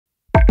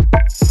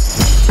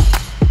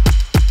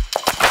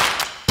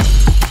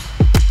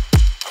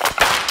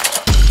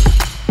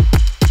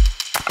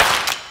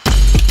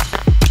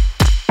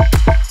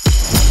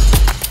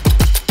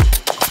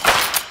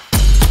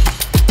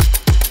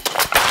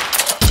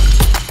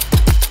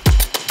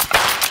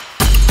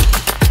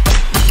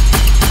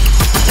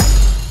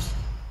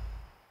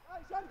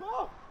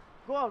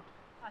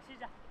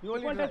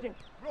Keep on touching.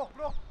 Bro.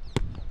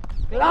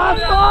 Class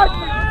shot!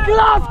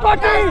 Class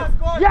shotting!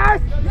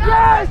 Yes!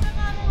 Yes!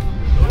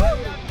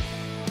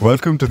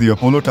 Welcome to the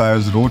Apollo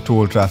Tyres Road to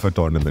Old Trafford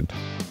tournament,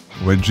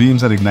 where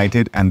dreams are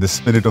ignited and the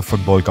spirit of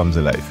football comes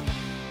alive.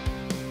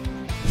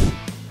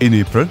 In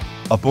April,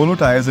 Apollo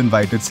Tyres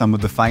invited some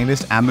of the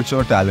finest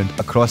amateur talent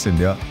across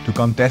India to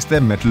come test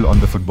their mettle on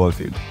the football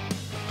field,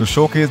 to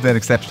showcase their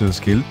exceptional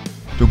skill,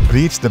 to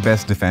breach the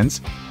best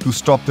defense, to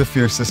stop the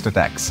fiercest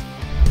attacks,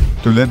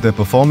 to let their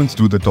performance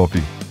do the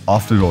talking.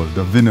 After all,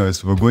 the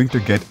winners were going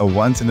to get a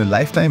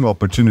once-in-a-lifetime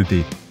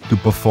opportunity to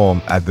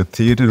perform at the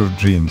Theatre of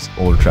Dreams,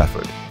 Old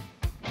Trafford.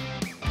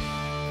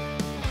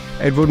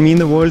 It would mean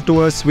the world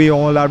to us. We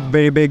all are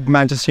very big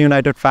Manchester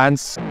United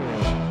fans.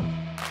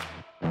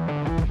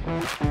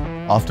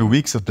 After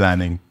weeks of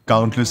planning,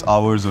 countless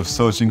hours of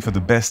searching for the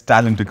best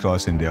talent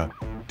across India,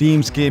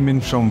 teams came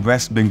in from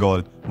West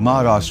Bengal,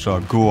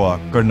 Maharashtra, Goa,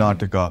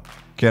 Karnataka,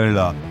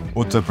 Kerala,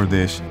 Uttar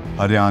Pradesh,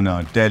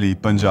 Haryana, Delhi,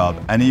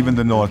 Punjab, and even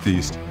the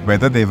Northeast,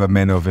 whether they were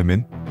men or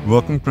women,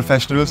 working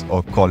professionals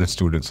or college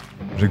students.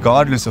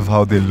 Regardless of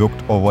how they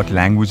looked or what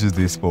languages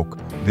they spoke,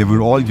 they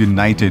were all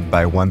united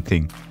by one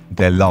thing: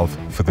 their love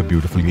for the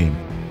beautiful game.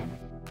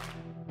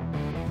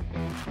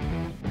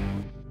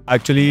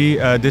 Actually,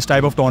 this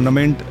type of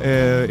tournament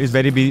is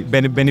very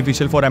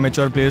beneficial for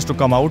amateur players to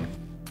come out.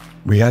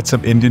 We had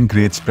some Indian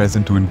greats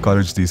present to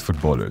encourage these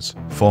footballers.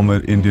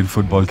 Former Indian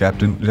football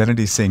captain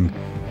Ranveer Singh,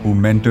 who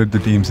mentored the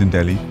teams in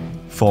Delhi,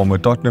 former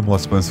Tottenham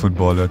Hotspur's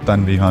footballer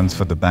Tanvi Hans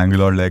for the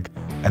Bangalore leg,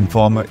 and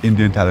former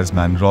Indian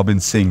talisman Robin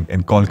Singh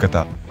in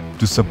Kolkata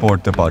to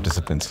support the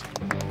participants.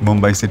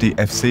 Mumbai City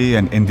FC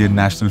and Indian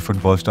national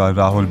football star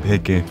Rahul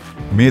Bheke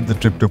made the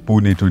trip to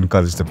Pune to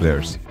encourage the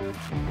players.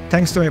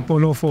 Thanks to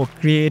Apollo for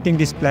creating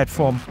this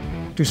platform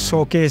to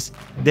showcase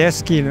their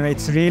skill.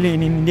 It's really,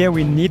 in India,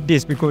 we need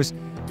this, because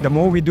the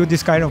more we do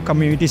this kind of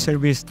community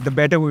service, the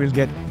better we will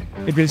get.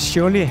 It will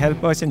surely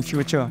help us in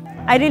future.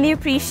 I really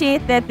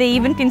appreciate that they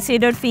even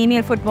considered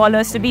female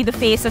footballers to be the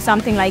face of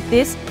something like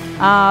this,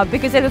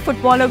 because as a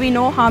footballer, we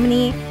know how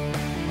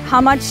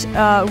much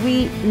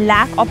we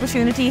lack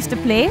opportunities to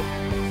play.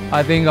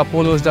 I think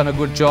Apollo has done a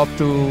good job,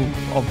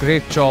 a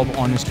great job,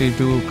 honestly,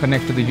 to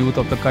connect to the youth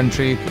of the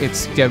country.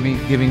 It's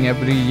giving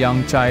every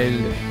young child,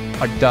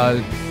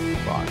 adult,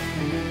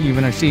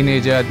 even a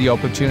teenager the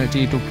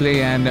opportunity to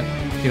play and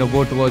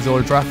go towards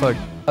Old Trafford.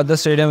 The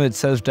stadium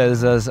itself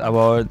tells us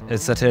about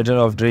it's a theatre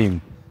of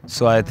dream.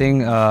 So I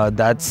think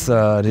that's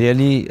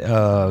really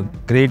a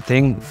great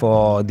thing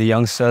for the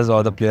youngsters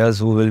or the players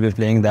who will be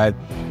playing that.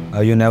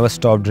 You never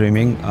stop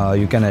dreaming.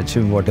 You can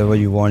achieve whatever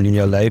you want in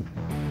your life.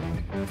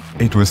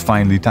 It was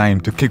finally time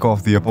to kick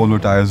off the Apollo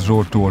Tyres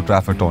Road to Old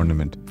Trafford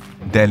tournament.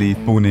 Delhi,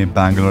 Pune,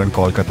 Bangalore and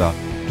Kolkata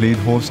played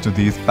host to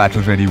these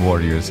battle-ready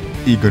warriors,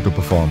 eager to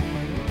perform.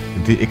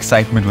 The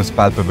excitement was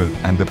palpable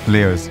and the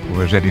players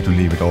were ready to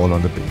leave it all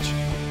on the pitch.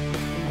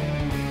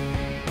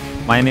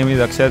 My name is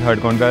Akshay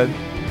Thadkonkar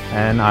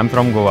and I'm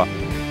from Goa.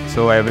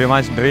 So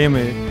everyone's dream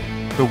is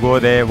to go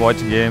there, watch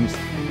games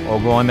or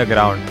go on the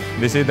ground.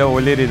 This is the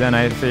only reason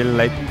I feel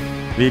like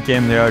we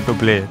came here to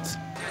play.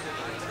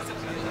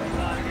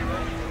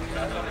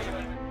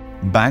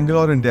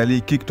 Bangalore and Delhi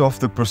kicked off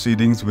the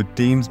proceedings with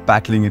teams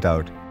battling it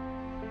out.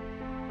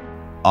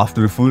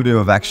 After a full day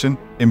of action,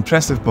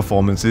 impressive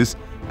performances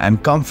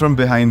and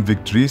come-from-behind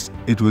victories,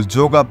 it was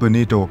Joga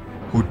Bonito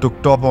who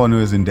took top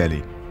honours in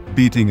Delhi,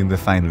 beating in the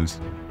finals.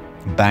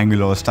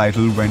 Bangalore's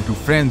title went to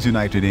Friends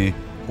United A,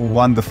 who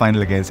won the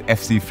final against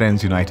FC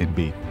Friends United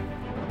B.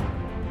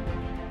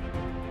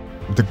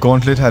 The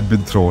gauntlet had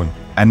been thrown,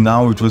 and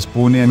now it was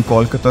Pune and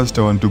Kolkata's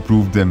turn to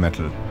prove their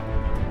mettle.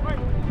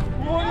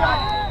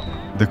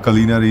 The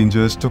Kalina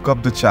Rangers took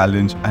up the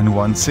challenge and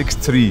won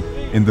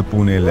 6-3 in the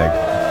Pune leg,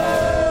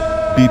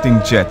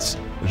 beating Jets,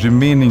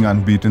 remaining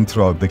unbeaten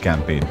throughout the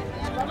campaign.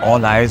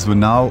 All eyes were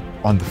now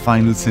on the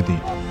final city,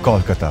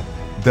 Kolkata,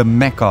 the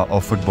mecca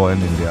of football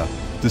in India,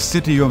 the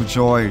city of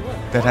joy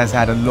that has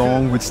had a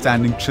long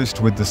withstanding tryst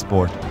with the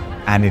sport,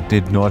 and it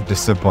did not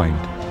disappoint.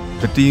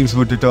 The teams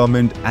were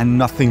determined and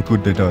nothing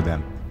could deter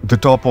them. The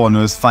top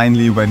honours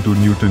finally went to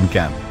Newton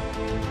Camp.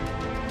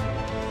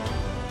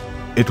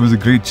 It was a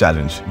great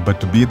challenge, but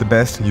to be the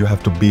best, you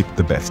have to beat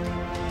the best.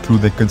 Through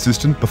their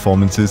consistent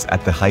performances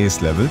at the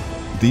highest level,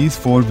 these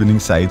four winning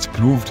sides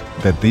proved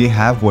that they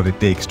have what it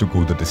takes to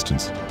go the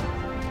distance.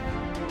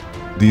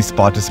 These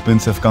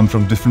participants have come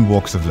from different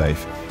walks of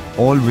life,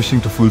 all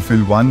wishing to fulfill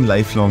one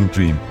lifelong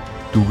dream: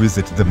 to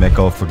visit the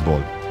mecca of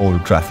football,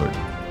 Old Trafford.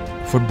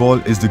 Football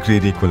is the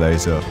great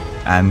equalizer,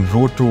 and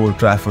Road to Old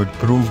Trafford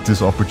proved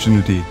this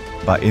opportunity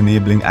by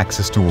enabling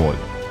access to all,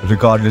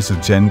 regardless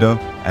of gender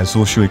and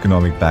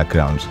socio-economic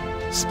backgrounds.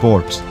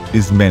 Sports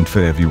is meant for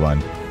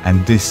everyone,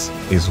 and this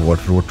is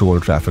what Road to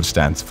Old Trafford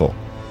stands for.